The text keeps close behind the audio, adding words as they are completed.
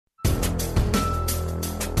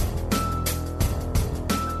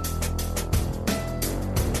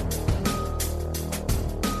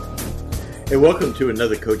Hey, welcome to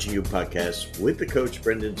another Coaching You podcast with the coach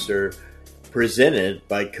Brendan Suhr, presented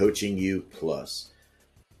by Coaching You Plus.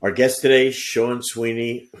 Our guest today, Sean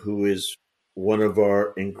Sweeney, who is one of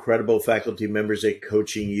our incredible faculty members at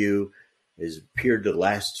Coaching You, has appeared the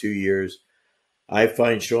last 2 years. I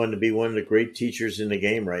find Sean to be one of the great teachers in the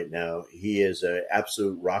game right now. He is an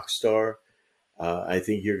absolute rock star. I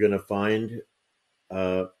think you're going to find,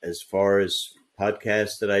 as far as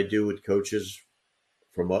podcasts that I do with coaches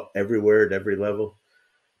from everywhere at every level,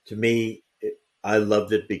 to me, I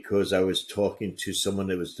loved it because I was talking to someone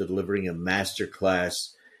that was delivering a master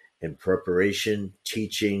class in preparation,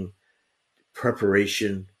 teaching,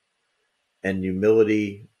 preparation, and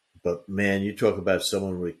humility. But man, you talk about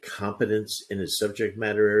someone with competence in a subject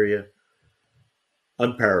matter area,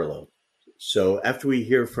 unparalleled. So after we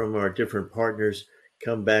hear from our different partners,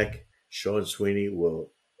 come back. Sean Sweeney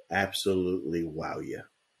will absolutely wow you.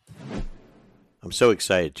 I'm so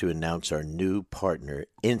excited to announce our new partner,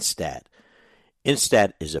 Instat.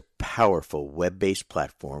 Instat is a powerful web-based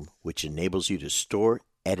platform which enables you to store,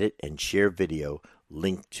 edit, and share video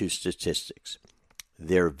linked to statistics.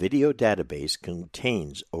 Their video database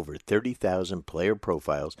contains over 30,000 player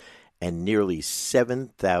profiles and nearly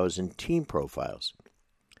 7,000 team profiles.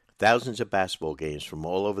 Thousands of basketball games from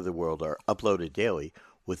all over the world are uploaded daily,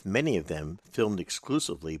 with many of them filmed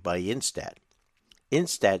exclusively by Instat.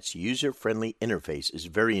 Instat's user-friendly interface is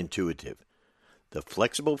very intuitive. The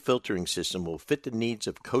flexible filtering system will fit the needs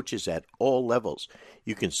of coaches at all levels.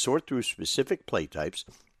 You can sort through specific play types,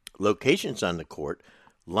 locations on the court,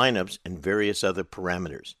 lineups, and various other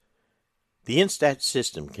parameters. The Instat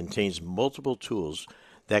system contains multiple tools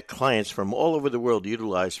that clients from all over the world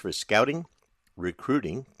utilize for scouting,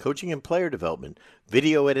 recruiting, coaching and player development,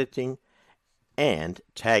 video editing, and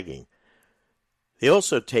tagging. They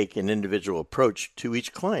also take an individual approach to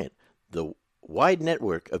each client. The wide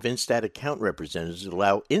network of Instat account representatives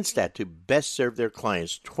allow Instat to best serve their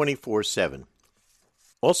clients 24/7.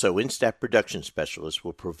 Also, Instat production specialists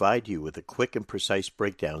will provide you with a quick and precise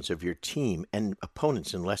breakdowns of your team and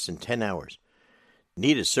opponents in less than 10 hours.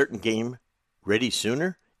 Need a certain game ready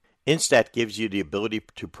sooner? Instat gives you the ability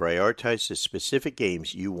to prioritize the specific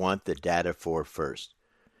games you want the data for first.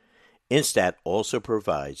 Instat also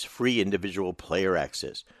provides free individual player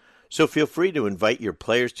access, so feel free to invite your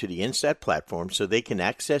players to the Instat platform so they can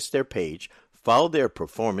access their page, follow their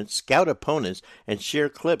performance, scout opponents, and share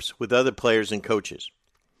clips with other players and coaches.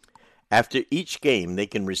 After each game, they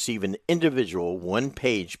can receive an individual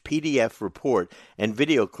one-page PDF report and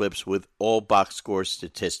video clips with all box score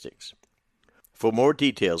statistics. For more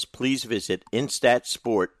details, please visit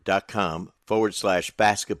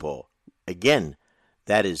instatsport.com/basketball. Again,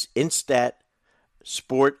 that is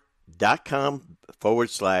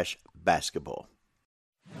instatsport.com/basketball.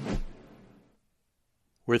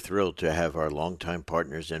 We're thrilled to have our longtime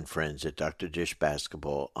partners and friends at Dr. Dish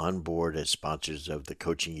Basketball on board as sponsors of the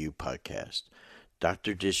Coaching You podcast.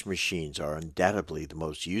 Dr. Dish machines are undoubtedly the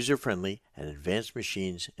most user-friendly and advanced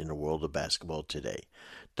machines in the world of basketball today.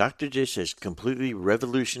 Dr. Dish has completely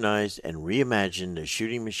revolutionized and reimagined the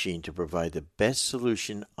shooting machine to provide the best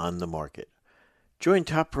solution on the market. Join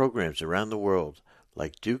top programs around the world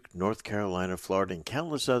like Duke, North Carolina, Florida, and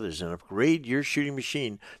countless others and upgrade your shooting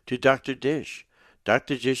machine to Dr. Dish.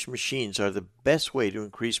 Dr. Dish machines are the best way to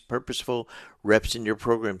increase purposeful reps in your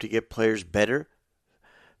program to get players better,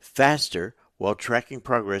 faster, while tracking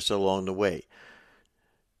progress along the way.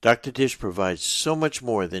 Dr. Dish provides so much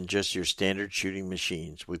more than just your standard shooting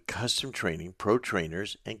machines with custom training, pro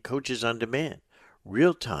trainers, and coaches on demand,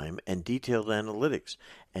 real-time and detailed analytics,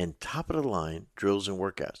 and top-of-the-line drills and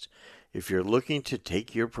workouts. If you're looking to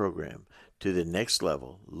take your program to the next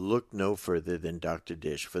level, look no further than Dr.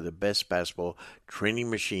 Dish for the best basketball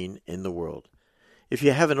training machine in the world. If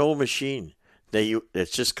you have an old machine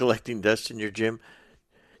that's just collecting dust in your gym,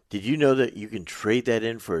 did you know that you can trade that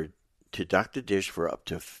in to Dr. Dish for up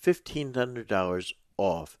to $1,500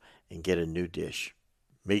 off and get a new dish?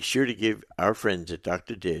 Make sure to give our friends at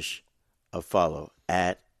Dr. Dish a follow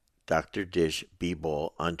at Dr. Dish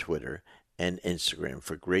B-Ball on Twitter and Instagram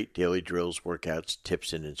for great daily drills, workouts,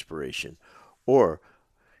 tips, and inspiration. Or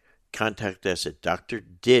contact us at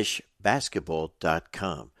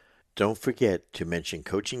drdishbasketball.com. Don't forget to mention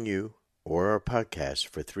Coaching You or our podcast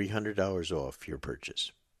for $300 off your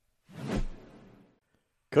purchase.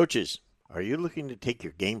 Coaches, are you looking to take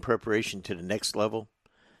your game preparation to the next level?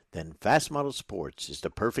 Then Fast Model Sports is the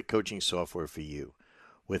perfect coaching software for you.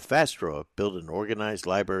 With FastDraw, build an organized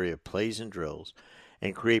library of plays and drills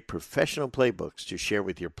and create professional playbooks to share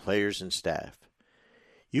with your players and staff.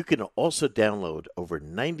 You can also download over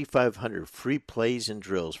 9,500 free plays and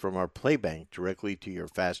drills from our Playbank directly to your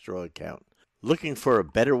FastDraw account. Looking for a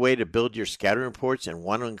better way to build your scouting reports and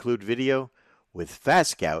want to include video? With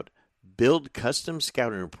FastScout, build custom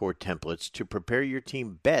scouting report templates to prepare your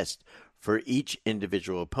team best for each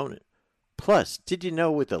individual opponent. Plus, did you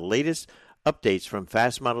know with the latest updates from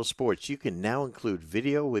Fast Model Sports, you can now include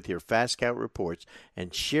video with your FastScout reports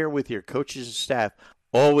and share with your coaches and staff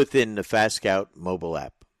all within the FastScout mobile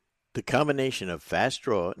app. The combination of Fast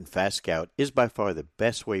Draw and Fast Scout is by far the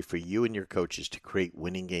best way for you and your coaches to create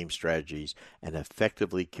winning game strategies and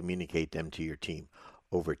effectively communicate them to your team.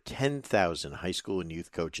 Over 10,000 high school and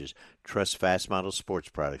youth coaches trust Fast Model Sports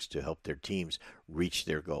products to help their teams reach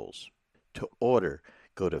their goals. To order,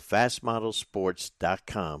 go to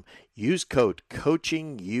fastmodelsports.com. Use code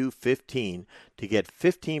COACHINGU15 to get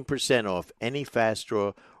 15% off any Fast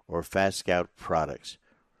Draw or Fast Scout products.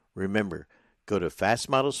 Remember, go to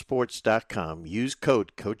fastmodelsports.com. Use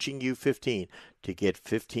code COACHINGU15 to get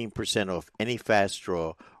 15% off any Fast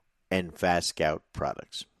Draw and Fast Scout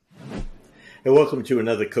products. And welcome to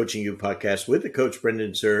another Coaching You podcast with the coach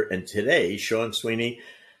Brendan Suhr. And today, Sean Sweeney,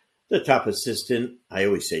 the top assistant, I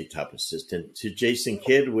always say top assistant, to Jason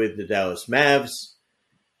Kidd with the Dallas Mavs,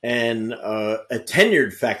 and a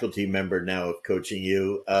tenured faculty member now of Coaching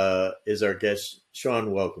You is our guest.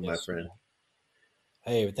 Sean, welcome, my friend.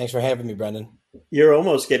 Hey, thanks for having me, Brendan. You're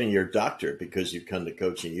almost getting your doctorate because you've come to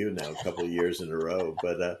Coaching You now a couple of years in a row.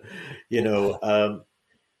 But, we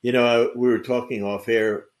were talking off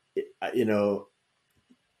air, you're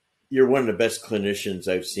one of the best clinicians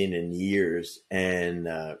I've seen in years. And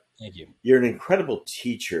thank you. You're an incredible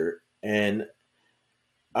teacher. And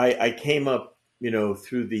I came up,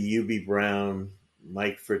 through the UB Brown,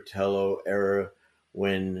 Mike Fratello era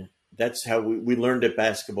when that's how we learned at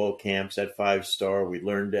basketball camps at 5-Star. We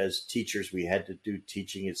learned as teachers, we had to do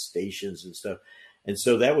teaching at stations and stuff. And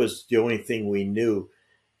so that was the only thing we knew.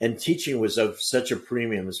 And teaching was of such a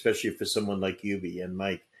premium, especially for someone like UB and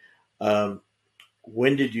Mike. How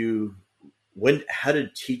did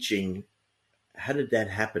that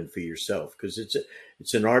happen for yourself? Because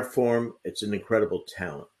it's an art form. It's an incredible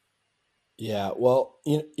talent. Yeah. Well,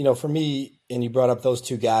 for me, and you brought up those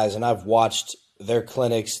two guys, and I've watched their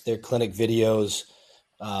clinics, their clinic videos,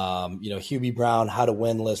 Hubie Brown, How to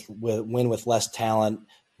Win with Less Talent,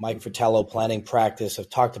 Mike Fratello, Planning Practice. I've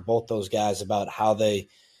talked to both those guys about how they,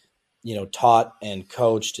 taught and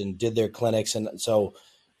coached and did their clinics. And so,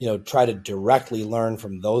 try to directly learn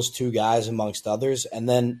from those two guys amongst others. And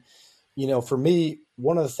then, for me,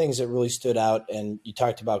 one of the things that really stood out, and you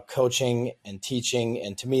talked about coaching and teaching,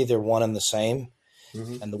 and to me, they're one and the same.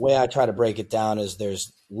 Mm-hmm. And the way I try to break it down is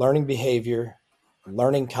there's learning behavior,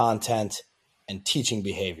 learning content, and teaching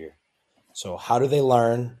behavior. So how do they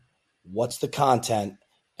learn? What's the content?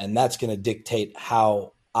 And that's going to dictate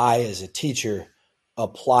how I, as a teacher,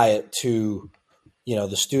 apply it to,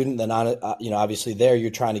 the student. Then, obviously there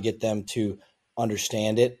you're trying to get them to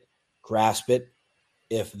understand it, grasp it.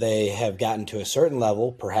 If they have gotten to a certain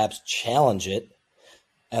level, perhaps challenge it,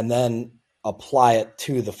 and then apply it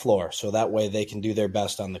to the floor. So that way they can do their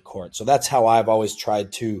best on the court. So that's how I've always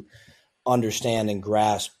tried to understand and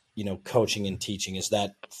grasp, coaching and teaching, is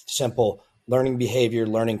that simple. Learning behavior,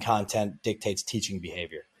 learning content dictates teaching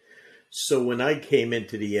behavior. So when I came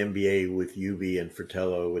into the NBA with UB and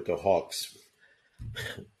Fratello with the Hawks,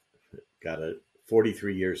 got it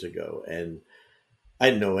 43 years ago, and I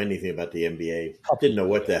didn't know anything about the NBA. Didn't know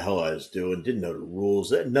what the hell I was doing. Didn't know the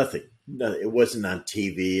rules. Nothing. It wasn't on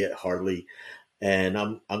TV hardly. And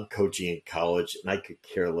I'm coaching in college, and I could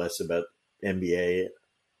care less about NBA.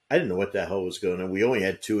 I didn't know what the hell was going on. We only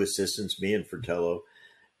had two assistants, me and Fratello,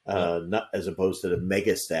 not as opposed to the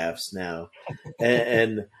mega staffs now.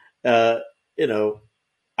 And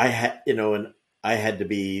I had to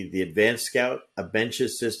be the advanced scout, a bench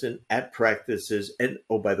assistant at practices. And,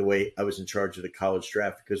 oh, by the way, I was in charge of the college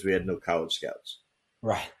draft because we had no college scouts.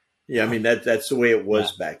 Right. Yeah. I mean, that's the way it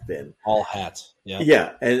was back then. All hats. Yeah.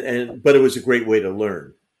 Yeah. But it was a great way to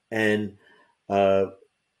learn. And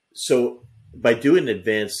so by doing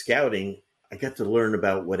advanced scouting, I got to learn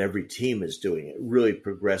about what every team is doing. It really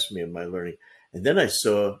progressed me in my learning. And then I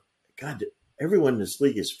saw, God, everyone in this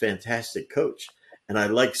league is fantastic coach. And I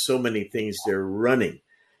like so many things they're running.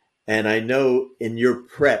 And I know in your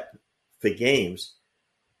prep for games,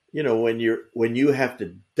 when you have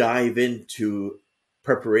to dive into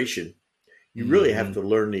preparation, you really have to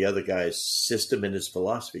learn the other guy's system and his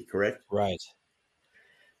philosophy, correct? Right.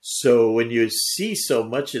 So when you see so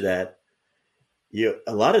much of that,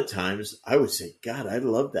 a lot of times I would say, God, I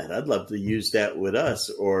love that. I'd love to use that with us,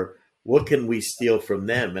 or what can we steal from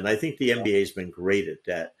them? And I think the NBA has been great at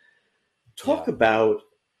that. Talk about,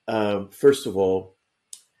 first of all,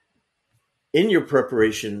 in your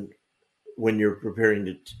preparation, when you're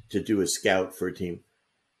preparing to do a scout for a team,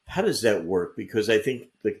 how does that work? Because I think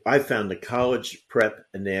I found the college prep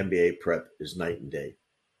and the NBA prep is night and day.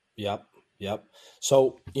 Yep. Yep.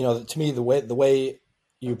 So, to me, the way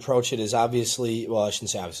you approach it is obviously, well, I shouldn't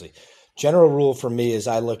say obviously. General rule for me is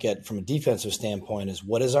I look at from a defensive standpoint is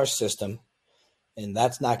what is our system, and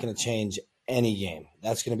that's not going to change any game.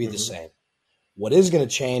 That's going to be the Mm-hmm. same. What is going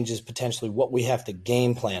to change is potentially what we have to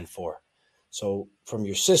game plan for. So from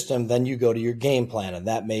your system, then you go to your game plan, and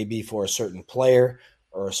that may be for a certain player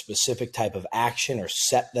or a specific type of action or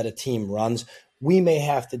set that a team runs. We may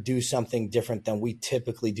have to do something different than we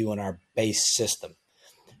typically do in our base system.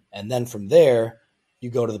 And then from there, you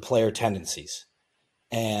go to the player tendencies.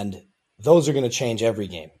 And those are going to change every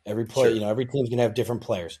game. Every play, Sure. every team's going to have different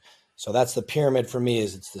players. So that's the pyramid for me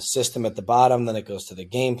is it's the system at the bottom, then it goes to the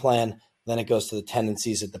game plan, then it goes to the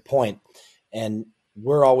tendencies at the point. And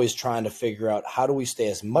we're always trying to figure out how do we stay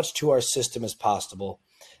as much to our system as possible.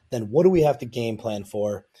 Then what do we have to game plan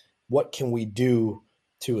for? What can we do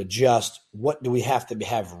to adjust? What do we have to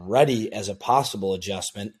have ready as a possible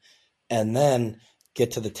adjustment? And then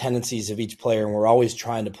get to the tendencies of each player. And we're always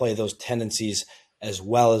trying to play those tendencies as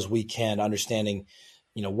well as we can, understanding,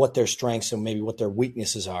 what their strengths and maybe what their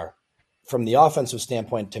weaknesses are. From the offensive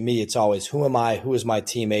standpoint, to me, it's always who am I? Who is my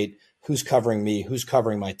teammate? Who's covering me? Who's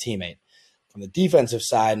covering my teammate? From the defensive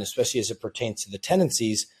side, and especially as it pertains to the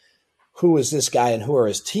tendencies, who is this guy and who are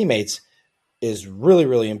his teammates is really,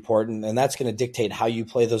 really important. And that's going to dictate how you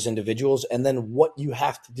play those individuals and then what you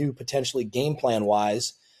have to do potentially game plan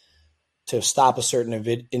wise to stop a certain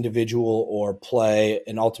individual or play,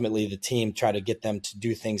 and ultimately the team try to get them to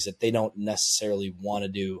do things that they don't necessarily want to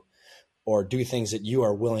do or do things that you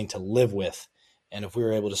are willing to live with. And if we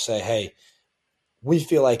were able to say, hey, we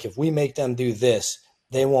feel like if we make them do this,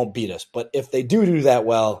 they won't beat us. But if they do that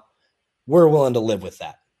well, we're willing to live with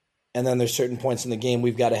that. And then there's certain points in the game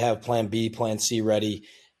we've got to have plan B, plan C ready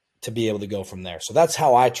to be able to go from there. So that's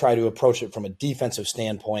how I try to approach it from a defensive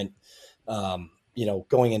standpoint,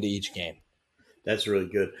 going into each game. That's really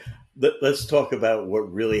good. Let's talk about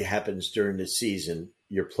what really happens during the season.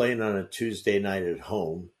 You're playing on a Tuesday night at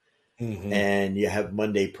home, Mm-hmm. and you have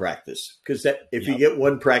Monday practice. Because that if you Yep. get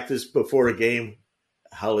one practice before a game,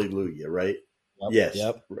 hallelujah, right? Yep. Yes.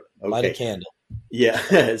 Yep. Light a Okay. candle.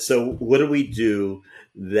 Yeah. So what do we do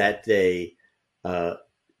that day? Uh,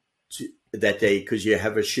 that day because you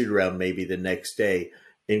have a shoot around maybe the next day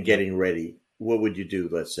in Yep. getting ready. What would you do?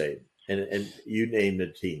 Let's say, and you name the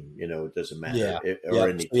team. It doesn't matter, Yeah. or Yep.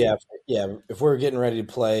 any So yeah. team. Yeah. If we're getting ready to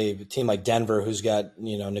play a team like Denver, who's got,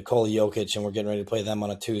 Nikola Jokic, and we're getting ready to play them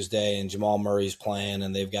on a Tuesday, and Jamal Murray's playing,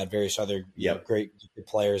 and they've got various other, Yep. great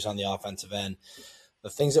players on the offensive end. The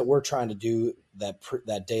things that we're trying to do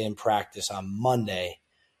that day in practice on Monday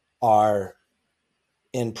are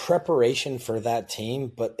in preparation for that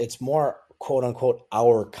team, but it's more quote unquote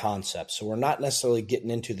our concept. So we're not necessarily getting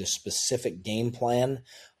into the specific game plan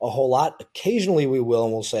a whole lot. Occasionally we will,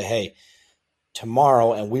 and we'll say, hey,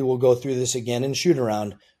 tomorrow, and we will go through this again in shoot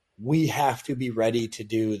around. We have to be ready to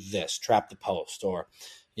do this, trap the post, or,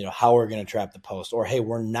 how we're going to trap the post, or, hey,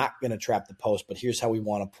 we're not going to trap the post, but here's how we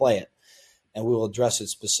want to play it. And we will address it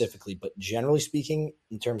specifically. But generally speaking,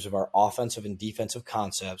 in terms of our offensive and defensive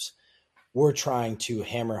concepts, we're trying to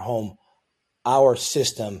hammer home our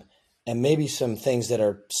system and maybe some things that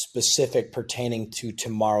are specific pertaining to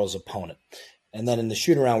tomorrow's opponent. And then in the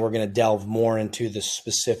shoot around, we're going to delve more into the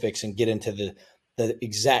specifics and get into the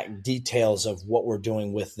exact details of what we're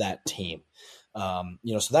doing with that team.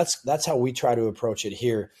 So that's how we try to approach it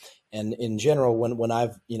here. And in general, when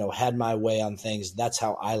I've, had my way on things, that's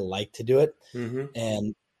how I like to do it. Mm-hmm.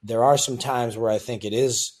 And there are some times where I think it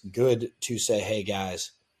is good to say, hey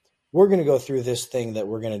guys, we're going to go through this thing that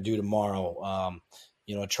we're going to do tomorrow.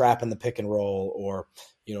 A trap in the pick and roll, or,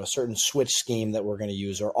 a certain switch scheme that we're going to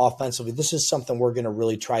use, or offensively, this is something we're going to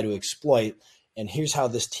really try to exploit. And here's how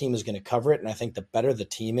this team is going to cover it. And I think the better the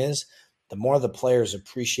team is, the more the players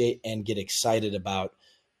appreciate and get excited about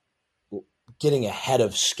getting ahead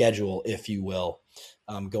of schedule, if you will,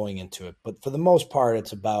 going into it. But for the most part,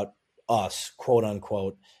 it's about us, quote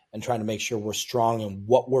unquote, and trying to make sure we're strong in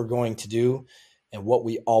what we're going to do and what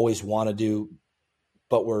we always want to do,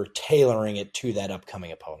 but we're tailoring it to that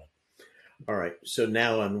upcoming opponent. All right. So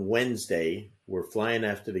now on Wednesday, we're flying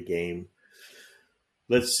after the game.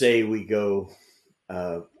 Let's say we go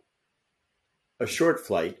a short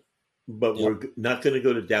flight, but Yep. we're not going to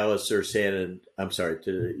go to Dallas or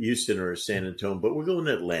to Houston or San Antonio, but we're going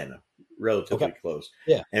to Atlanta, relatively Okay. close.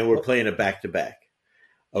 Yeah. And we're playing a back-to-back.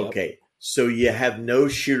 Yep. Okay. So you have no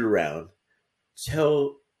shoot around.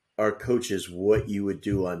 Tell our coaches what you would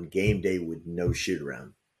do on game day with no shoot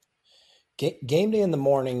around. Game day in the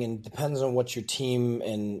morning, and depends on what your team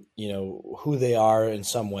and who they are in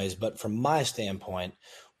some ways. But from my standpoint,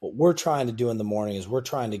 what we're trying to do in the morning is we're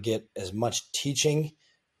trying to get as much teaching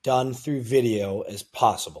done through video as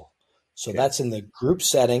possible. So that's in the group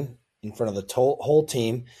setting in front of the whole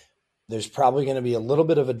team. There's probably going to be a little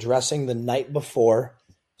bit of addressing the night before,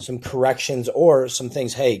 some corrections or some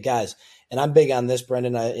things. Hey, guys, and I'm big on this,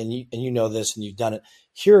 Brendan, and you know this and you've done it.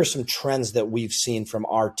 Here are some trends that we've seen from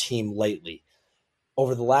our team lately.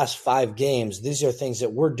 Over the last 5 games, these are things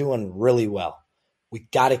that we're doing really well. We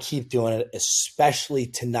got to keep doing it, especially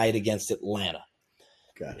tonight against Atlanta.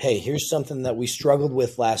 Hey, here's something that we struggled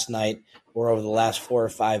with last night or over the last 4 or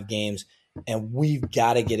 5 games, and we've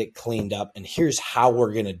got to get it cleaned up, and here's how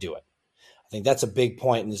we're going to do it. I think that's a big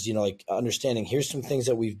point, is understanding here's some things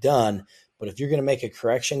that we've done, but if you're going to make a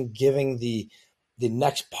correction, giving the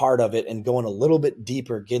next part of it and going a little bit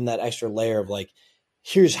deeper, getting that extra layer of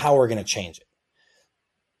here's how we're going to change it.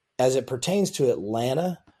 As it pertains to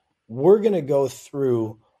Atlanta, we're going to go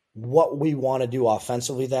through what we want to do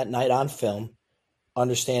offensively that night on film,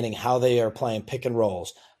 understanding how they are playing pick and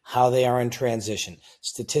rolls, how they are in transition.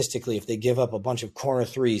 Statistically, if they give up a bunch of corner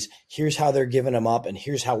threes, here's how they're giving them up, and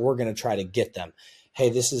here's how we're going to try to get them. Hey,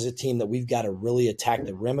 this is a team that we've got to really attack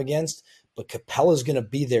the rim against, but Capella's going to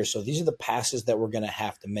be there, so these are the passes that we're going to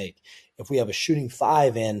have to make. If we have a shooting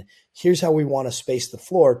 5 in, here's how we want to space the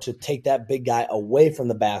floor to take that big guy away from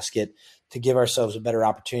the basket to give ourselves a better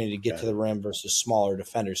opportunity to get to the rim versus smaller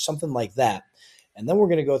defenders, something like that. And then we're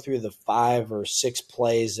going to go through the 5 or 6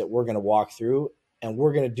 plays that we're going to walk through, and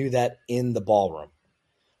we're going to do that in the ballroom.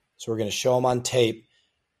 So we're going to show them on tape,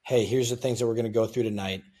 hey, here's the things that we're going to go through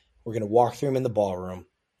tonight. We're going to walk through them in the ballroom.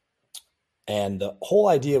 And the whole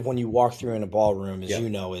idea of when you walk through in a ballroom, as you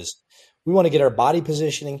know, is we want to get our body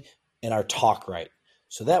positioning and our talk right.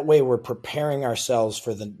 So that way we're preparing ourselves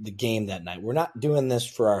for the game that night. We're not doing this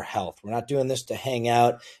for our health. We're not doing this to hang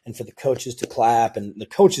out and for the coaches to clap and the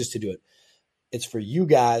coaches to do it. It's for you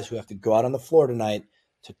guys who have to go out on the floor tonight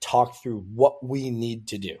to talk through what we need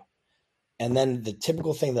to do. And then the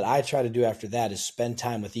typical thing that I try to do after that is spend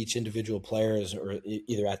time with each individual players, or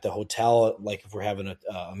either at the hotel, like if we're having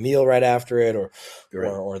a meal right after it, or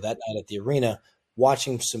that night at the arena,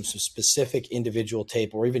 watching some specific individual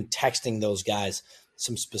tape, or even texting those guys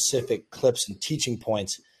some specific clips and teaching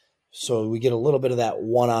points. So we get a little bit of that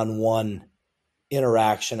one-on-one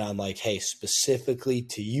interaction on hey, specifically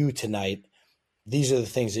to you tonight, these are the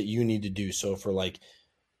things that you need to do. So for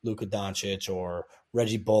Luka Doncic or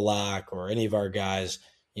Reggie Bullock or any of our guys,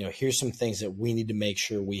 here's some things that we need to make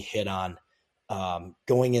sure we hit on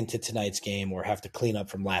going into tonight's game, or have to clean up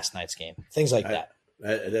from last night's game. Things like that.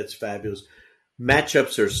 That's fabulous.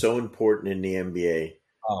 Matchups are so important in the NBA.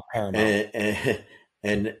 Oh, paramount.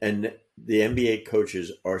 And the NBA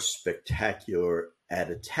coaches are spectacular at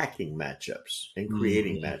attacking matchups and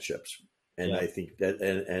creating matchups. And I think that,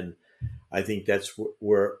 and I think that's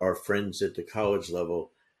where our friends at the college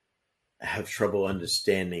level have trouble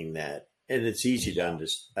understanding that. And it's easy to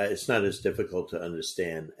understand. It's not as difficult to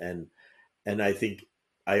understand. And I think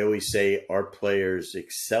I always say our players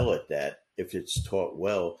excel at that if it's taught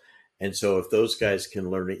well. And so if those guys can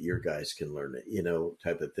learn it, your guys can learn it,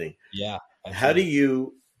 type of thing. Yeah. Absolutely. How do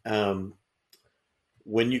you,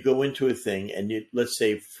 when you go into a thing and let's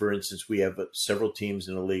say, for instance, we have several teams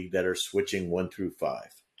in the league that are switching 1 through 5.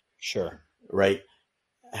 Sure. Right.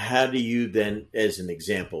 How do you then, as an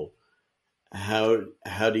example, how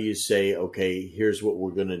do you say, okay, here's what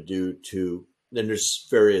we're going to do then there's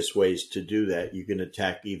various ways to do that. You can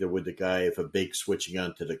attack either with the guy, if a big switching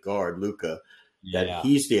onto the guard, Luka, that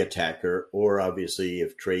he's the attacker, or obviously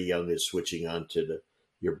if Trae Young is switching onto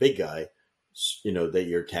your big guy, that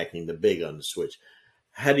you're attacking the big on the switch.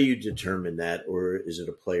 How do you determine that, or is it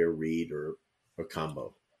a player read or a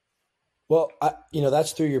combo? Well,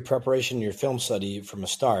 that's through your preparation, your film study from a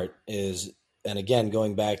start and again,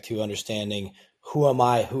 going back to understanding who am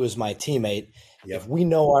I, who is my teammate. Yep. If we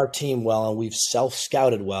know our team well and we've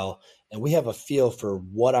self-scouted well and we have a feel for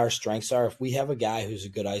what our strengths are, if we have a guy who's a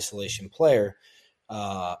good isolation player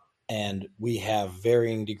and we have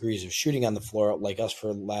varying degrees of shooting on the floor, like us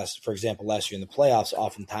for example, last year in the playoffs,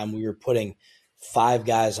 oftentimes we were putting 5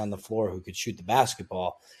 guys on the floor who could shoot the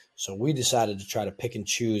basketball. So we decided to try to pick and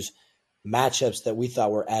choose matchups that we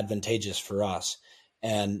thought were advantageous for us,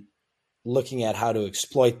 and looking at how to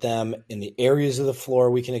exploit them in the areas of the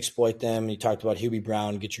floor we can exploit them. You talked about Hubie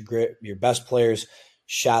Brown, get your best players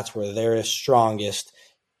shots where they're strongest.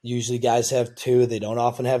 Usually guys have 2. They don't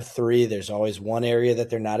often have 3. There's always one area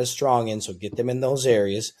that they're not as strong in, so get them in those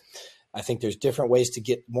areas. I think there's different ways to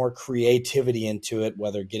get more creativity into it,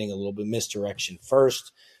 whether getting a little bit misdirection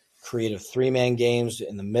first, creative 3-man games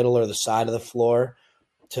in the middle or the side of the floor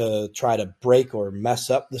to try to break or mess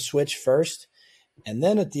up the switch first. And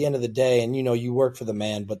then at the end of the day, and you work for the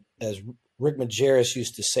man, but as Rick Majerus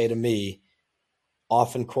used to say to me,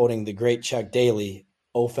 often quoting the great Chuck Daly,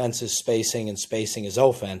 offense is spacing and spacing is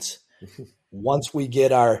offense. Once we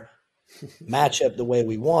get our matchup the way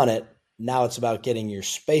we want it, now it's about getting your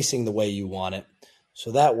spacing the way you want it.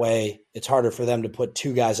 So that way it's harder for them to put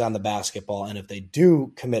two guys on the basketball. And if they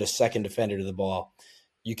do commit a second defender to the ball,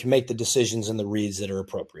 you can make the decisions and the reads that are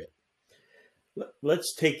appropriate.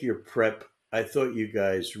 Let's take your prep. I thought you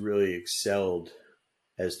guys really excelled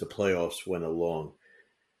as the playoffs went along.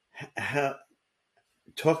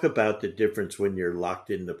 Talk about the difference when you're locked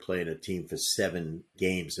into playing a team for 7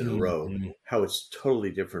 games in a row, how it's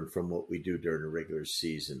totally different from what we do during the regular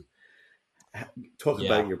season. Talk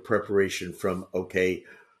about your preparation from, okay,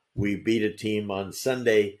 we beat a team on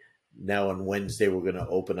Sunday. Now on Wednesday, we're going to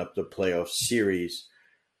open up the playoff series.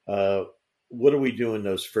 What are we doing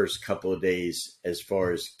those first couple of days as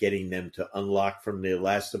far as getting them to unlock from the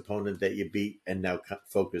last opponent that you beat and now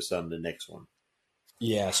focus on the next one?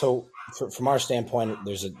 Yeah, so from our standpoint,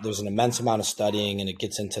 there's an immense amount of studying, and it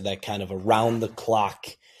gets into that kind of around-the-clock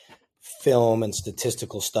film and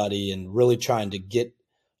statistical study and really trying to get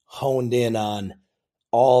honed in on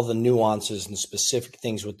all the nuances and specific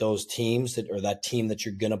things with those teams that team that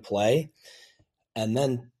you're going to play. And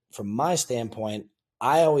then from my standpoint,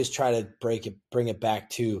 I always try to bring it back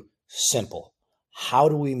to simple. How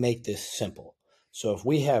do we make this simple? So if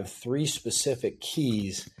we have 3 specific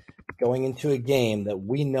keys going into a game that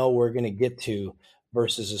we know we're going to get to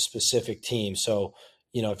versus a specific team. So,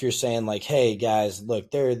 if you're saying like, hey guys, look,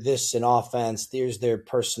 they're this in offense, here's their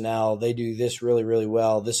personnel, they do this really, really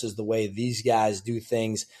well. This is the way these guys do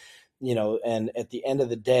things, and at the end of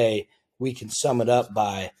the day, we can sum it up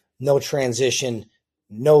by no transition,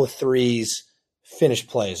 no threes, finish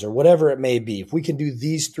plays, or whatever it may be. If we can do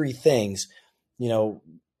these 3 things,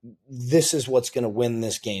 this is what's going to win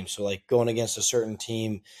this game. So like going against a certain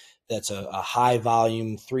team that's a high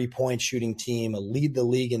volume 3-point shooting team, a lead the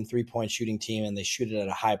league in 3-point shooting team, and they shoot it at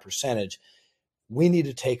a high percentage, we need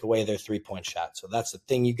to take away their 3-point shot. So that's the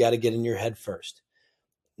thing you got to get in your head first.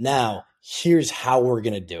 Now, here's how we're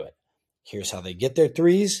going to do it. Here's how they get their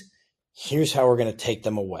threes. Here's how we're going to take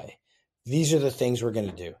them away. These are the things we're going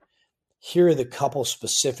to do. Here are the couple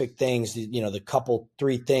specific things, the couple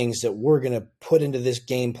 3 things that we're going to put into this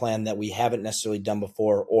game plan that we haven't necessarily done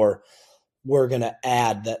before, or we're going to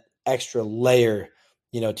add that extra layer,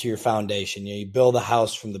 to your foundation. You build a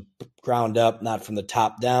house from the ground up, not from the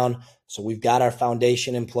top down. So we've got our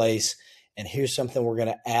foundation in place, and here's something we're going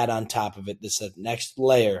to add on top of it. This is the next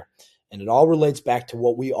layer, and it all relates back to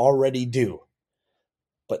what we already do.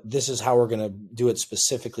 But this is how we're going to do it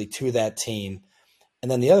specifically to that team.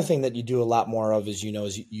 And then the other thing that you do a lot more of is,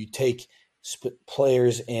 you take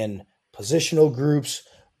players in positional groups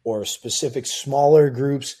or specific smaller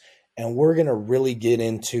groups, and we're going to really get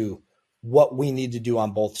into what we need to do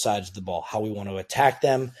on both sides of the ball, how we want to attack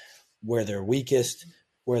them, where they're weakest,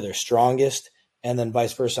 where they're strongest, and then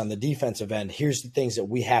vice versa on the defensive end. Here's the things that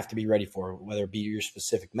we have to be ready for, whether it be your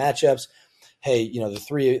specific matchups. Hey,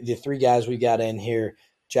 the three guys we got in here,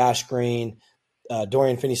 Josh Green,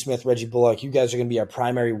 Dorian Finney-Smith, Reggie Bullock, you guys are going to be our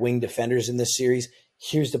primary wing defenders in this series.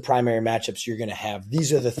 Here's the primary matchups you're going to have.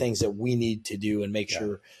 These are the things that we need to do and make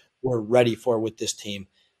sure we're ready for with this team.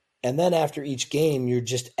 And then after each game, you're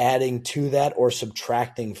just adding to that or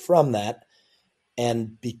subtracting from that.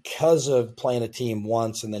 And because of playing a team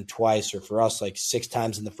once and then twice, or for us, like 6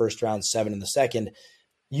 times in the first round, 7 in the second,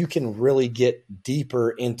 you can really get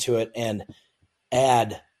deeper into it and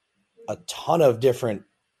add a ton of different,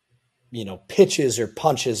 pitches or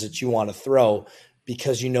punches that you want to throw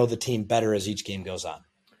because you know the team better as each game goes on.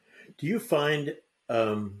 Do you find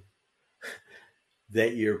that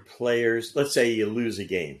your players, let's say you lose a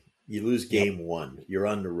game, you lose game 1, you're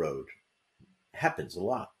on the road. Happens a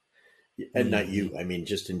lot. And not you, I mean,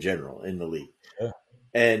 just in general in the league. Sure.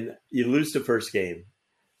 And you lose the first game.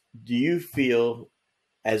 Do you feel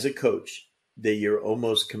as a coach that you're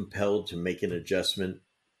almost compelled to make an adjustment,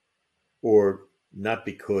 or not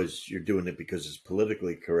because you're doing it because it's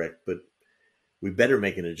politically correct, but we better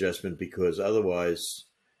make an adjustment because otherwise,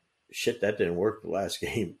 shit, that didn't work the last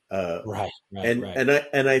game. Right.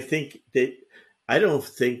 And I think that I don't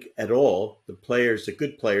think at all the players, the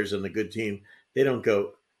good players on the good team, they don't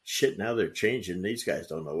go, shit, now they're changing. These guys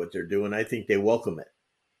don't know what they're doing. I think they welcome it.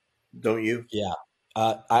 Don't you? Yeah,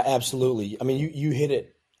 I absolutely. I mean, you hit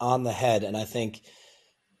it on the head. And I think,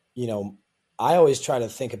 I always try to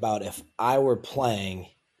think about if I were playing,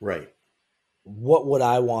 right, what would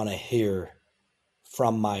I want to hear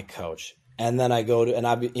from my coach. And then I go to,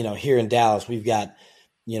 and here in Dallas, we've got,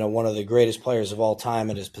 one of the greatest players of all time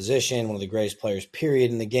at his position, one of the greatest players,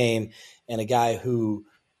 period, in the game, and a guy who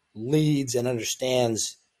leads and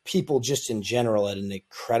understands people just in general at an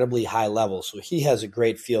incredibly high level. So he has a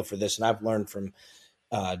great feel for this. And I've learned from,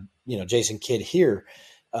 Jason Kidd here,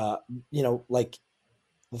 like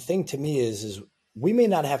the thing to me is we may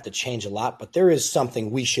not have to change a lot, but there is something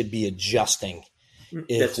we should be adjusting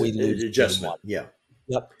if we lose adjustment. Game 1.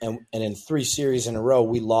 Yeah. Yep. And in 3 series in a row,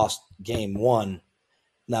 we lost game 1.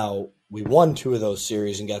 Now we won 2 of those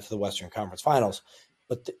series and got to the Western Conference Finals,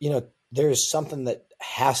 but there's something that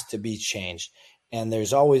has to be changed. And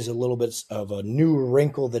there's always a little bit of a new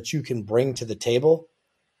wrinkle that you can bring to the table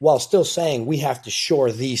while still saying we have to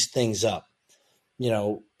shore these things up.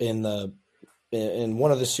 In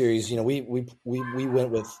one of the series, we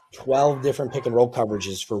went with 12 different pick and roll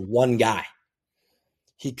coverages for one guy.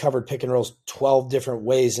 He covered pick and rolls 12 different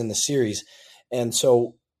ways in the series. And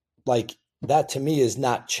so like that to me is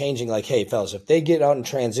not changing like, hey, fellas, if they get out in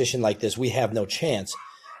transition like this, we have no chance.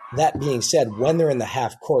 That being said, when they're in the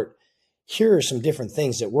half court, here are some different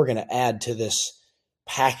things that we're going to add to this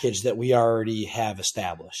package that we already have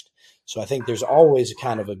established. So I think there's always a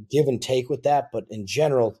kind of a give and take with that. But in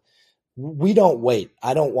general, we don't wait.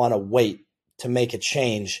 I don't want to wait to make a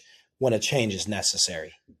change when a change is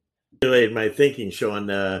necessary. My thinking, Sean,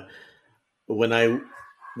 when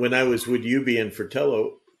I was with UB and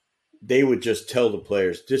Fratello, they would just tell the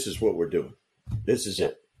players, this is what we're doing. This is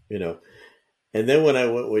it, And then when I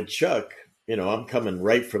went with Chuck, I'm coming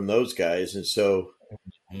right from those guys. And so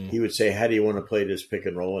he would say, how do you want to play this pick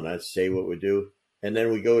and roll? And I'd say what we do. And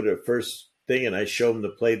then we go to the first thing and I show them the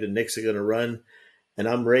play the Knicks are going to run. And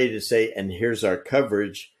I'm ready to say, and here's our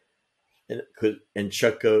coverage. And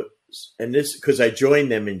Chuck goes, and this, because I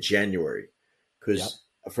joined them in January,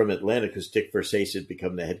 from Atlanta, because Dick Versace had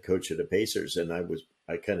become the head coach of the Pacers. And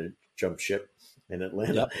I kind of jumped ship in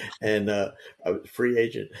Atlanta and I was a free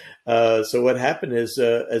agent. So what happened is,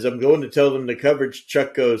 as I'm going to tell them the coverage,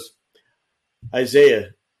 Chuck goes,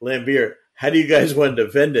 Isaiah Lambier, how do you guys want to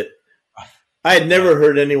defend it? I had never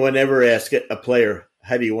heard anyone ever ask a player,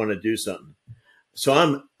 how do you want to do something?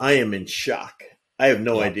 So I am in shock. I have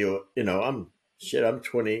no idea. I'm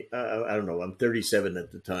 20. I don't know. I'm 37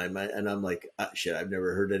 at the time. And I'm like, I've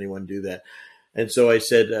never heard anyone do that. And so I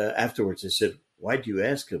said, afterwards, I said, why'd you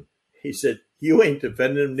ask him? He said, you ain't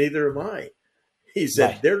defending him. Neither am I. He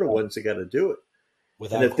said, they're the ones that got to do it.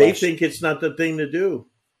 And if they think it's not the thing to do,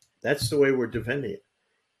 that's the way we're defending it.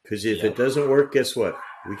 Because if it doesn't work, guess what?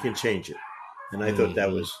 We can change it. And I thought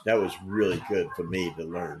that was really good for me to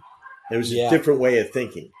learn. It was a different way of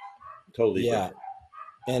thinking. Totally different.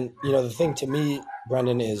 And, the thing to me,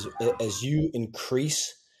 Brendan, is as you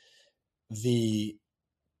increase the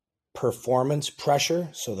performance pressure,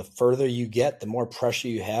 so the further you get, the more pressure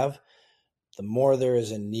you have, the more there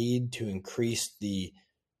is a need to increase the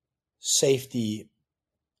safety,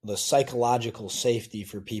 the psychological safety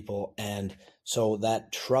for people. And so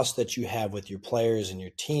that trust that you have with your players and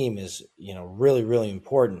your team is, really, really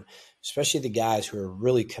important, especially the guys who are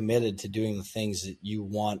really committed to doing the things that you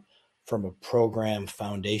want from a program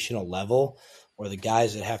foundational level, or the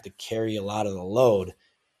guys that have to carry a lot of the load.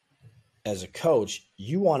 As a coach,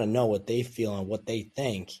 you want to know what they feel and what they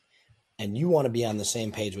think, and you want to be on the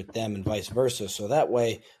same page with them and vice versa. So that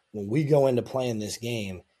way, when we go into playing this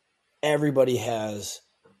game, everybody has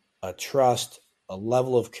a trust, a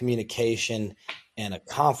level of communication, and a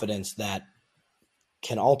confidence that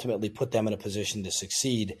can ultimately put them in a position to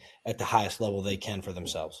succeed at the highest level they can for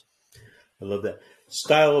themselves. I love that.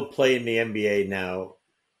 Style of play in the NBA now,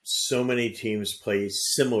 so many teams play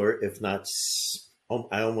similar, if not,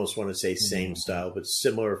 I almost want to say same style, but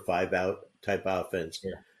similar 5-out type offense.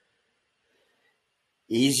 Yeah.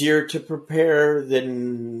 Easier to prepare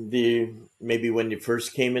than maybe when you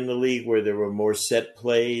first came in the league where there were more set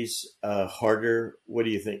plays, harder? What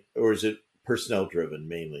do you think? Or is it personnel driven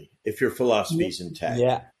mainly, if your philosophy is intact?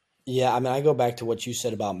 Yeah. I mean, I go back to what you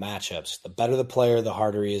said about matchups. The better the player, the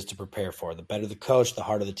harder he is to prepare for. The better the coach, the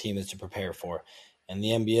harder the team is to prepare for. In the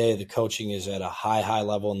NBA, the coaching is at a high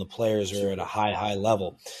level and the players are at a high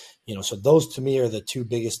level. So those to me are the two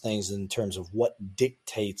biggest things in terms of what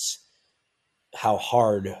dictates how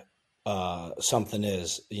hard something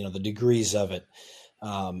is, the degrees of it.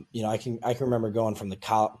 I can remember going from the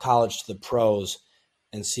college to the pros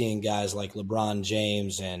and seeing guys like LeBron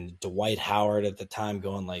James and Dwight Howard at the time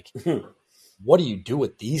going like, what do you do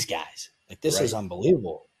with these guys? Like, this is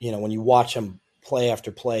unbelievable. When you watch them play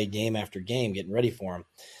after play, game after game, getting ready for them.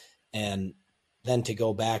 And then to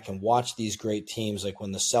go back and watch these great teams, like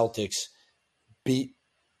when the Celtics beat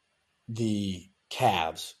the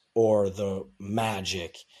Cavs or the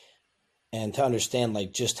Magic, and to understand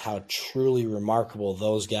like just how truly remarkable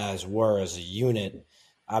those guys were as a unit.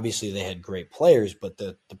 Obviously, they had great players, but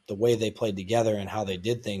the way they played together and how they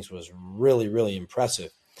did things was really, really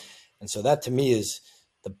impressive. And so that to me is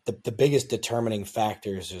the biggest determining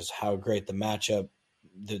factors is how great the matchup,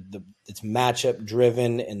 it's matchup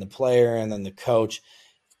driven in the player and then the coach.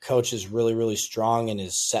 Coach is really, really strong in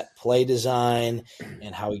his set play design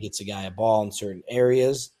and how he gets a guy a ball in certain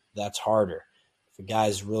areas. That's harder. If a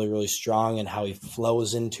guy's really, really strong in how he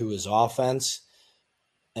flows into his offense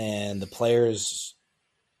and the players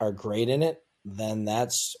are great in it, then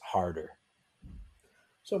that's harder.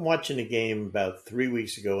 So I'm watching a game about 3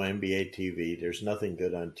 weeks ago, NBA TV. There's nothing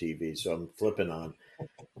good on TV, so I'm flipping on.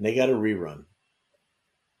 And they got a rerun.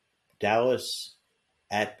 Dallas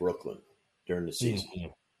at Brooklyn during the season. Mm-hmm.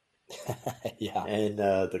 Yeah. And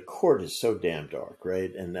the court is so damn dark,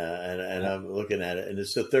 right? And I'm looking at it, and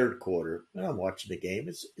it's the third quarter, and I'm watching the game.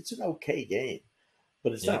 It's an okay game,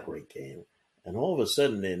 but it's not a great game. And all of a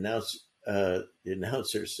sudden, the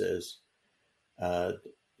announcer says,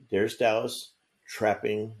 "There's Dallas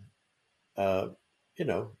trapping,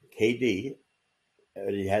 KD.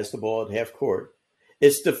 He has the ball at half court.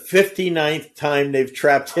 It's the 59th time they've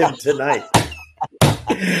trapped him tonight."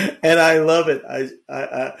 And I love it. I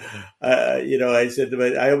said to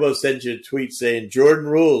my, I almost sent you a tweet saying Jordan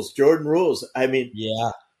rules. I mean,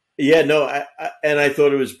 no. And I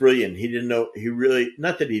thought it was brilliant. He didn't know. He really,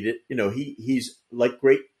 not that he did. He's like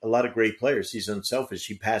a lot of great players. He's unselfish.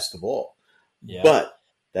 He passed the ball, but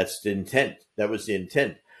that's the intent. That was the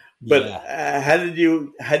intent. But how did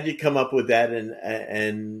you come up with that?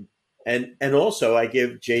 And also, I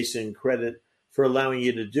give Jason credit for allowing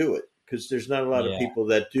you to do it, because there's not a lot of people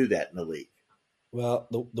that do that in the league. Well,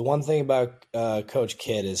 the one thing about Coach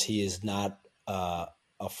Kidd is he is not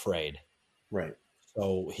afraid. Right.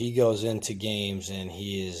 So he goes into games and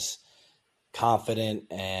he is confident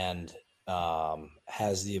and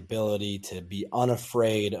has the ability to be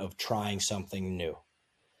unafraid of trying something new.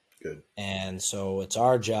 Good. And so it's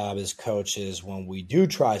our job as coaches, when we do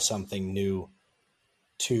try something new,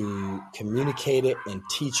 to communicate it and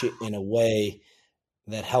teach it in a way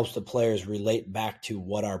that helps the players relate back to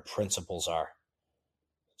what our principles are.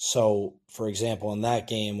 So, for example, in that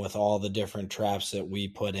game, with all the different traps that we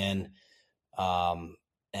put in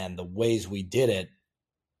and the ways we did it,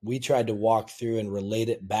 we tried to walk through and relate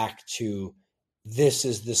it back to, this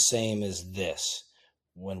is the same as this.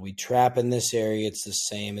 When we trap in this area, it's the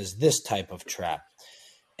same as this type of trap.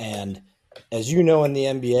 And as you know, in the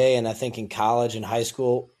NBA, and I think in college and high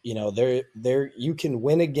school, there you can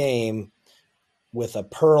win a game with a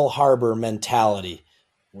Pearl Harbor mentality,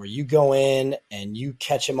 where you go in and you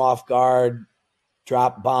catch them off guard,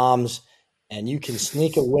 drop bombs, and you can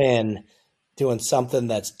sneak a win doing something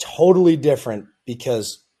that's totally different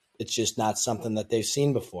because it's just not something that they've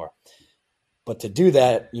seen before. But to do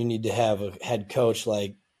that, you need to have a head coach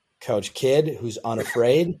like Coach Kidd, who's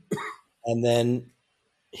unafraid, and then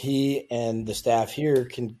he and the staff here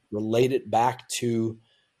can relate it back to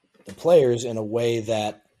the players in a way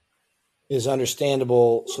that is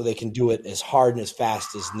understandable, so they can do it as hard and as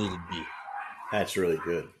fast as needed be. That's really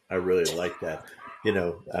good. I really like that.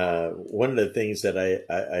 One of the things that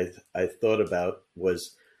I thought about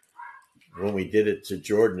was when we did it to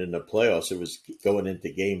Jordan in the playoffs. It was going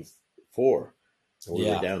into Game 4. We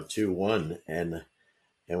were down 2-1, and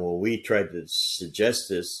when we tried to suggest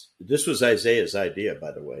this was Isaiah's idea,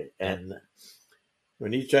 by the way. And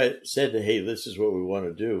when he said, "Hey, this is what we want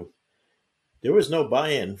to do," there was no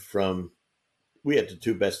buy-in from. We had the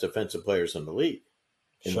two best defensive players in the league,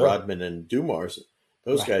 in Rodman and Dumars.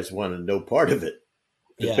 Those guys wanted no part of it.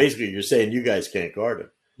 Basically, you're saying you guys can't guard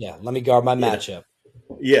him. Yeah, let me guard my matchup.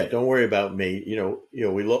 Yeah, don't worry about me.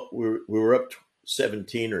 We were up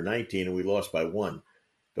 17 or 19 and we lost by 1.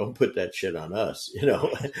 Don't put that shit on us,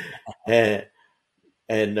 and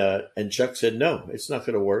Chuck said, "No, it's not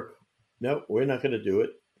going to work. No, we're not going to do it.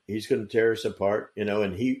 He's going to tear us apart,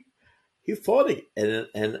 and he fought it."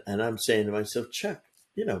 And I'm saying to myself, "Chuck,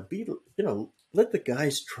 let the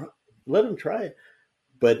guys try, let them try it."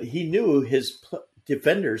 But he knew his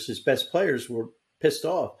defenders, his best players, were pissed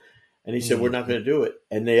off, and he said, "We're not going to do it."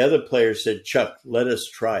 And the other players said, "Chuck, let us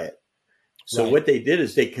try it." So what they did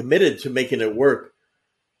is they committed to making it work.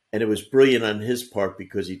 And it was brilliant on his part,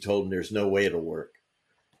 because he told them there's no way it'll work.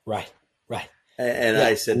 Right. And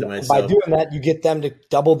I said to myself, by doing that, you get them to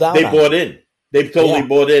double down. They bought in. They've totally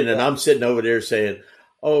bought in. And I'm sitting over there saying,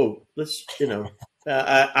 "Oh, let's,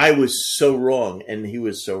 I was so wrong. And he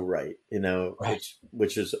was so right,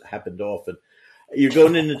 which has happened often. You're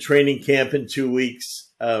going into training camp in 2 weeks.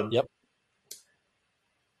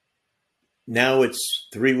 now it's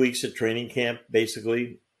 3 weeks of training camp,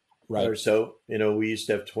 basically, Right. or so. We used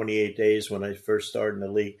to have 28 days when I first started in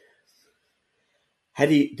the league.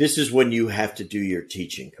 This is when you have to do your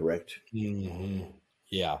teaching, correct? Hmm.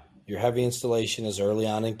 Yeah. Your heavy installation is early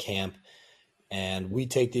on in camp. And we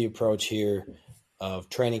take the approach here of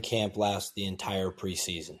training camp lasts the entire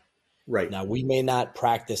preseason. Right. Now, we may not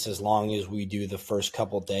practice as long as we do the first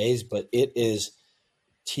couple days, but it is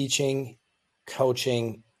teaching,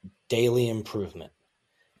 coaching, daily improvement.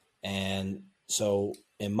 And so,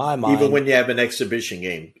 in my Even mind, when you have an exhibition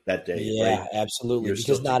game that day, right? yeah, absolutely. You're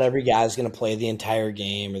still Because not teaching. every guy is going to play the entire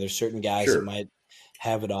game, or there's certain guys that Sure. might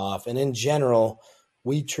have it off. And in general,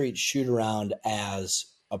 we treat shoot around as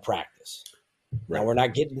a practice. Now, Right. we're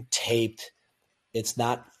not getting taped. It's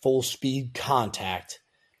not full speed contact,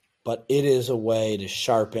 but it is a way to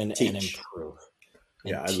sharpen and Teach. improve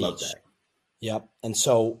Yeah, and I love teach. that. Yep. And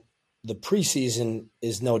so the preseason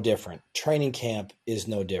is no different. Training camp is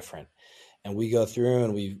no different. And we go through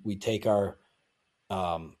and we take our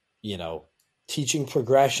um, you know, teaching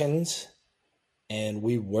progressions and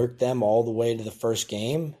we work them all the way to the first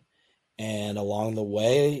game. And along the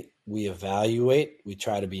way, we evaluate, we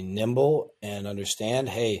try to be nimble and understand,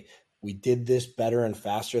 hey, we did this better and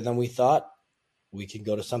faster than we thought. We can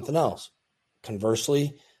go to something else.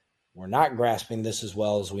 Conversely, we're not grasping this as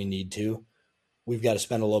well as we need to. We've got to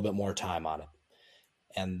spend a little bit more time on it.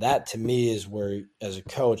 And that to me is where, as a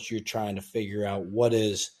coach, you're trying to figure out what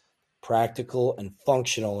is practical and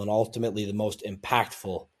functional and ultimately the most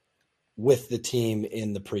impactful with the team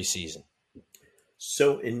in the preseason.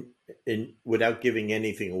 So, in without giving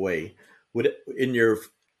anything away, would in your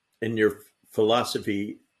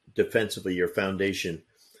philosophy defensively, your foundation,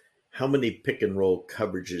 how many pick and roll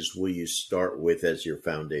coverages will you start with as your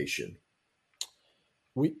foundation?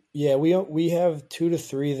 We have 2 to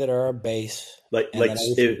 3 that are our base, and Like then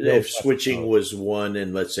obviously build if off of switching those. was one,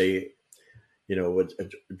 and let's say a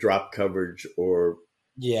drop coverage or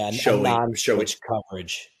Yeah, a showing non-switch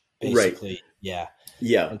coverage, right, basically. Yeah,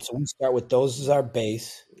 yeah, and so we start with those as our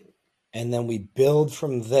base, and then we build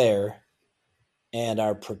from there. And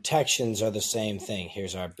our protections are the same thing.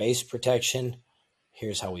 Here's our base protection.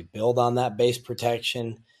 Here's how we build on that base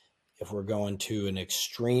protection. If we're going to an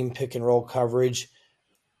extreme pick and roll coverage,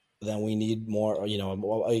 then we need more,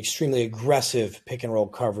 extremely aggressive pick and roll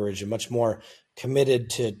coverage and much more committed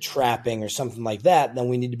to trapping or something like that. Then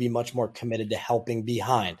we need to be much more committed to helping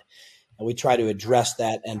behind. And we try to address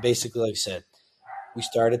that. And basically, like I said, we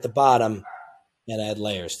start at the bottom and add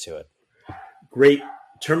layers to it. great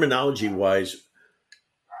terminology wise.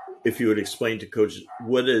 If you would explain to coaches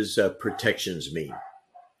what does protections mean?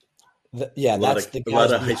 Yeah, that's the A lot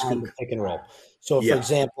guys of high behind school, the pick and roll. So, for yeah,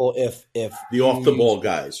 example, if the you off the use ball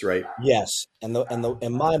guys, right? yes, and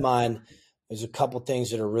in my mind, there's a couple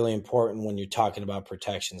things that are really important when you're talking about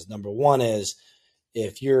protections. Number one is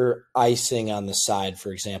if you're icing on the side,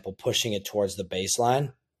 for example, pushing it towards the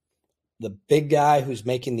baseline, the big guy who's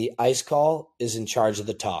making the ice call is in charge of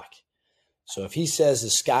the talk. So if he says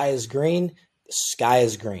the sky is green, the sky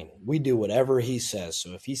is green. We do whatever he says.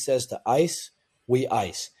 So if he says to ice, we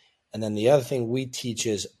ice. And then the other thing we teach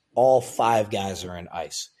is all 5 guys are in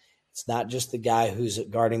ice. It's not just the guy who's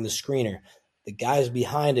guarding the screener. The guys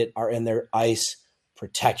behind it are in their ice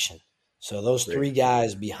protection. So those Great. 3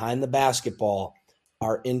 guys behind the basketball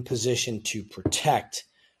are in position to protect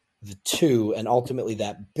the 2, and ultimately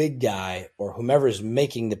that big guy or whomever is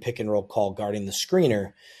making the pick and roll call guarding the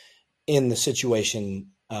screener in the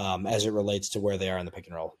situation as it relates to where they are in the pick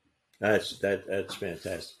and roll. That's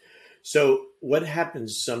fantastic. So what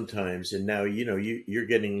happens sometimes, and now you're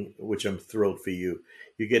getting, which I'm thrilled for you.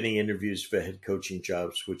 You're getting interviews for head coaching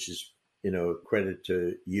jobs, which is credit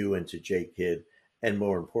to you and to Jake Kidd, and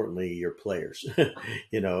more importantly, your players.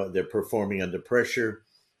 They're performing under pressure,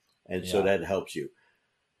 and so Yeah. that helps you.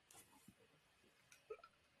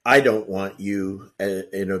 I don't want you,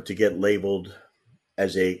 to get labeled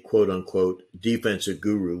as a quote unquote defensive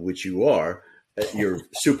guru, which you are. You're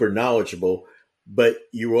super knowledgeable, but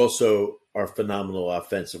you also are phenomenal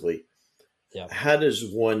offensively. Yeah. How does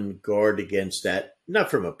one guard against that? Not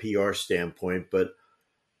from a PR standpoint, but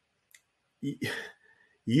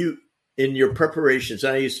you in your preparations.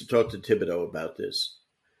 I used to talk to Thibodeau about this,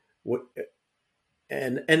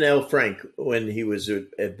 and L. Frank when he was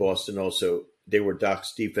at Boston. Also, they were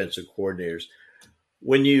Doc's defensive coordinators.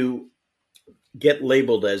 When you get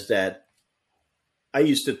labeled as that, I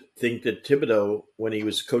used to think that Thibodeau, when he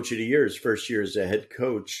was coach of the year, his first year as a head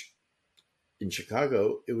coach in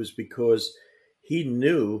Chicago, it was because he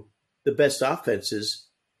knew the best offenses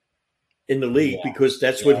in the league Yeah. because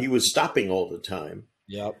that's what Yep. he was stopping all the time.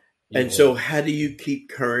 Yep. You And hit so it. how do you keep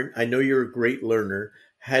current? I know you're a great learner.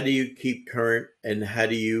 How do you keep current, and how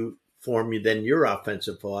do you form then your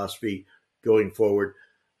offensive philosophy going forward,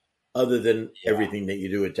 other than Yeah. everything that you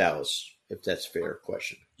do at Dallas, if that's a fair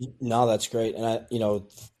question? No, that's great. And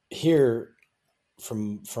here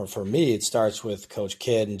for me, it starts with Coach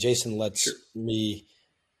Kidd, and Jason Sure. lets me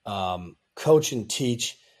coach and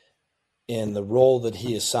teach in the role that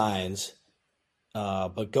he assigns.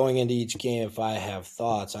 But going into each game, if I have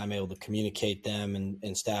thoughts, I'm able to communicate them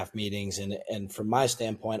in staff meetings. And from my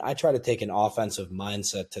standpoint, I try to take an offensive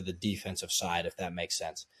mindset to the defensive side, if that makes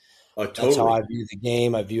sense. Oh, That's how I totally. view the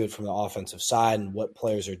game. I view it from the offensive side and what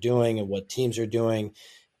players are doing and what teams are doing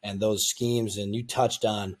and those schemes. And you touched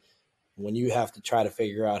on when you have to try to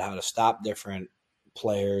figure out how to stop different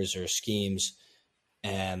players or schemes,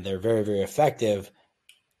 and they're very, very effective,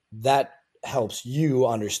 that helps you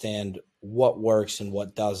understand what works and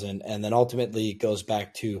what doesn't. And then ultimately it goes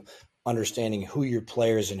back to understanding who your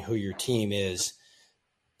players and who your team is,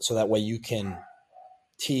 so that way you can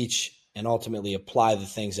teach and ultimately apply the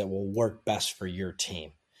things that will work best for your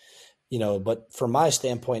team. But from my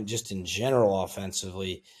standpoint, just in general,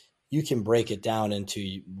 offensively, you can break it down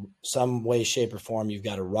into some way, shape, or form. You've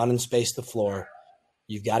got to run and space the floor.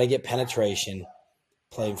 You've got to get penetration,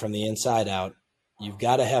 playing from the inside out. You've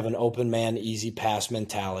got to have an open man, easy pass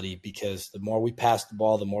mentality, because the more we pass the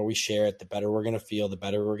ball, the more we share it, the better we're going to feel, the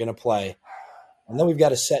better we're going to play. And then we've got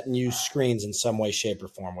to set and use screens in some way, shape, or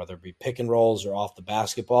form, whether it be pick and rolls or off the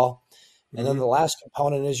basketball. And then Hmm. the last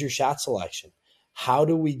component is your shot selection. How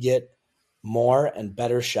do we get more and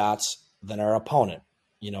better shots than our opponent?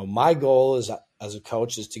 My goal as a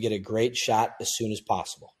coach is to get a great shot as soon as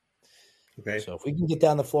possible. Okay. So if we can get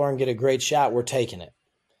down the floor and get a great shot, we're taking it,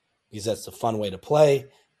 because that's the fun way to play.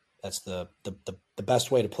 That's the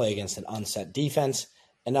best way to play against an unset defense.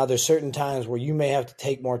 And now there's certain times where you may have to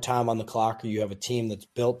take more time on the clock, or you have a team that's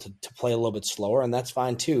built to play a little bit slower, and that's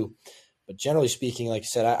fine too. But generally speaking, like I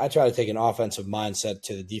said, I try to take an offensive mindset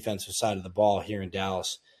to the defensive side of the ball here in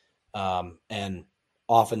Dallas. And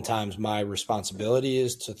oftentimes my responsibility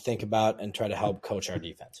is to think about and try to help coach our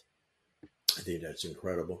defense. I think that's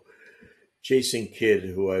incredible. Jason Kidd,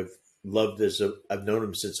 who I've loved I've known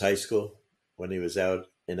him since high school when he was out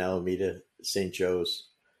in Alameda, St. Joe's.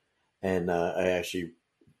 And I actually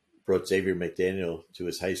brought Xavier McDaniel to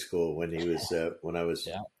his high school when I was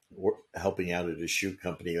Yeah. helping out at a shoe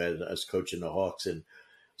company. I was coaching the Hawks, and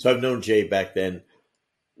so I've known Jay back then.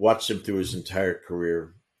 Watched him through his entire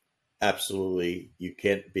career. Absolutely, you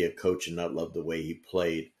can't be a coach and not love the way he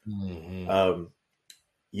played. Mm-hmm. Um,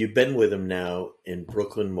 you've been with him now in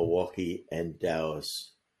Brooklyn, Milwaukee, and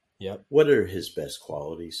Dallas. Yep. What are his best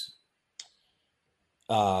qualities?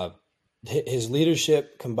 Uh, his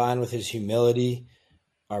leadership combined with his humility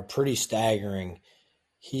are pretty staggering.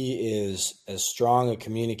 He is as strong a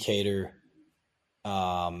communicator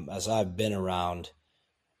as I've been around.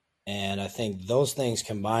 And I think those things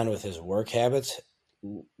combined with his work habits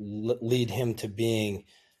lead him to being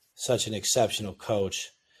such an exceptional coach.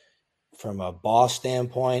 From a boss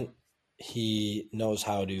standpoint, he knows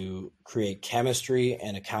how to create chemistry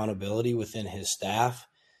and accountability within his staff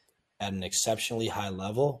at an exceptionally high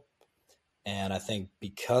level. And I think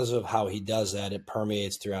because of how he does that, it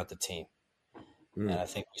permeates throughout the team. And Mm, I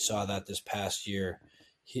think we saw that this past year.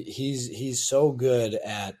 He's so good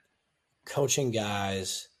at coaching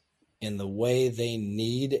guys in the way they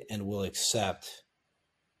need and will accept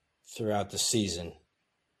throughout the season.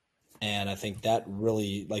 And I think that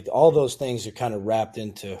really, like, all those things are kind of wrapped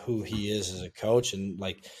into who he is as a coach. And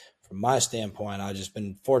like, from my standpoint, I've just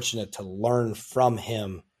been fortunate to learn from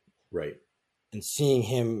him right. and seeing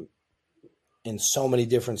him in so many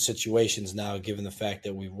different situations now, given the fact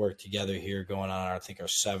that we've worked together here going on, I think, our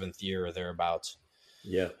 7th year or thereabouts.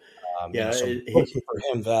 Yeah. Yeah. So working for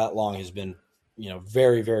him that long has been,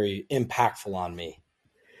 very, very impactful on me.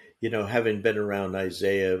 Having been around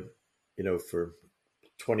Isaiah, for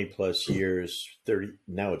 20 plus years, 30,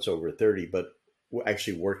 now it's over 30, but we're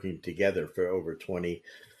actually working together for over 20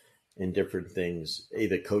 in different things,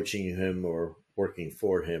 either coaching him or working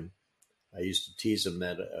for him. I used to tease him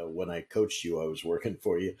that when I coached you, I was working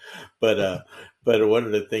for you. But one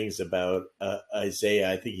of the things about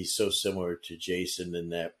Isaiah, I think he's so similar to Jason in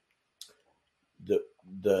that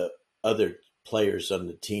the other players on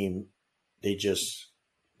the team, they just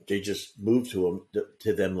move to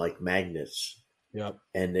them like magnets, Yep.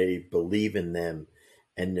 and they believe in them,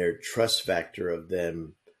 and their trust factor of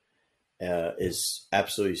them is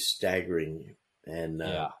absolutely staggering. And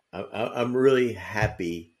Yeah. I'm really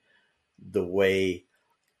happy the way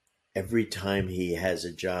every time he has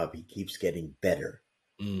a job, he keeps getting better.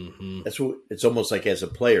 Mm-hmm. That's what it's almost like as a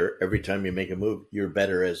player. Every time you make a move, you're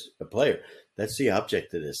better as a player. That's the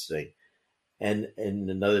object of this thing. And in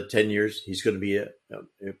another 10 years, he's going to be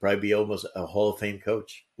probably be almost a Hall of Fame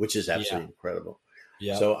coach, which is Yeah. absolutely incredible.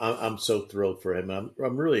 Yeah. So I'm so thrilled for him.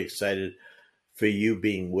 I'm really excited for you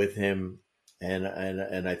being with him, and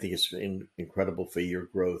I think it's incredible for your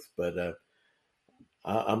growth. But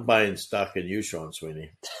I'm buying stock in you, Sean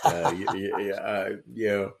Sweeney. You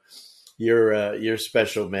know, you're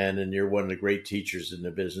special, man, and you're one of the great teachers in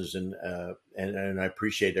the business, and I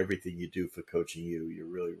appreciate everything you do for coaching you. You're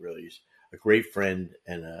really, really a great friend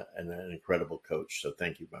and an incredible coach. So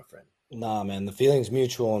thank you, my friend. Nah, man, the feeling's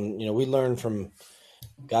mutual, and we learn from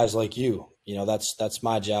guys like you. That's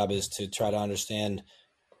my job, is to try to understand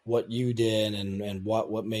what you did and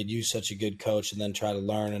what made you such a good coach, and then try to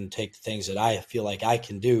learn and take the things that I feel like I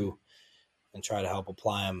can do and try to help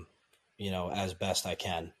apply them, as best I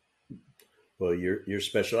can. Well, you're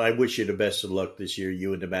special. I wish you the best of luck this year,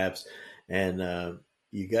 you and the Maps. And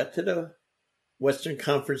you got to the Western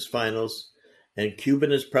Conference Finals, and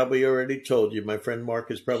Cuban has probably already told you. My friend Mark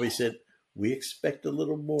has probably said, we expect a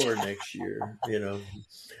little more next year,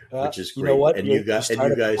 which is great. You know what? And you you guys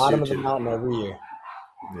start at the bottom do of the too. mountain every year.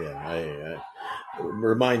 Yeah, I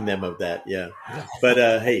remind them of that. Yeah, but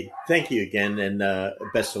hey, thank you again, and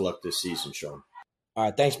best of luck this season, Sean. All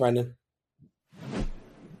right, thanks, Brendan.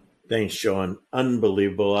 Thanks, Sean.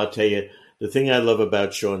 Unbelievable. I'll tell you, the thing I love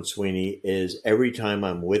about Sean Sweeney is every time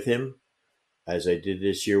I'm with him, as I did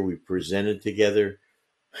this year, we presented together,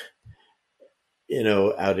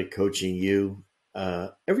 out at Coaching You.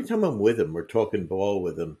 Every time I'm with him, we're talking ball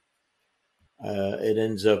with him. It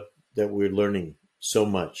ends up that we're learning so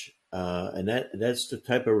much. And that's the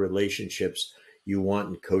type of relationships you want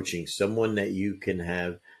in coaching. Someone that you can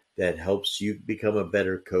have that helps you become a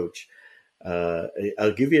better coach.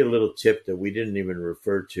 I'll give you a little tip that we didn't even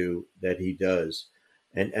refer to that he does.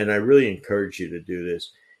 And I really encourage you to do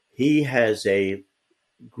this. He has a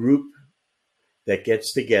group that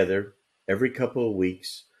gets together every couple of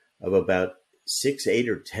weeks of about 6, 8,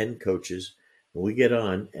 or 10 coaches. And we get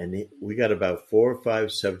on, and we got about 4 or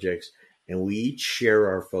 5 subjects, and we each share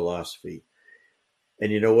our philosophy.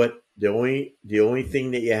 And you know what? The only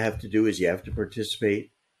thing that you have to do is you have to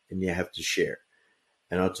participate and you have to share.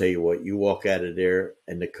 And I'll tell you what, you walk out of there,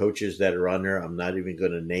 and the coaches that are on there, I'm not even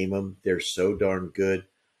going to name them. They're so darn good.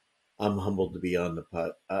 I'm humbled to be on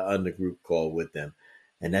the group call with them.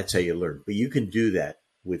 And that's how you learn. But you can do that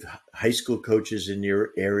with high school coaches in your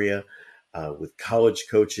area, with college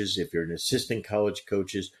coaches. If you're an assistant college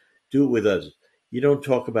coaches, do it with us. You don't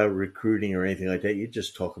talk about recruiting or anything like that. You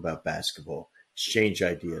just talk about basketball, exchange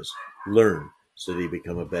ideas, learn so that you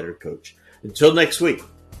become a better coach. Until next week,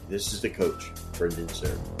 this is the coach, Brendan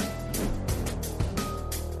Suhr.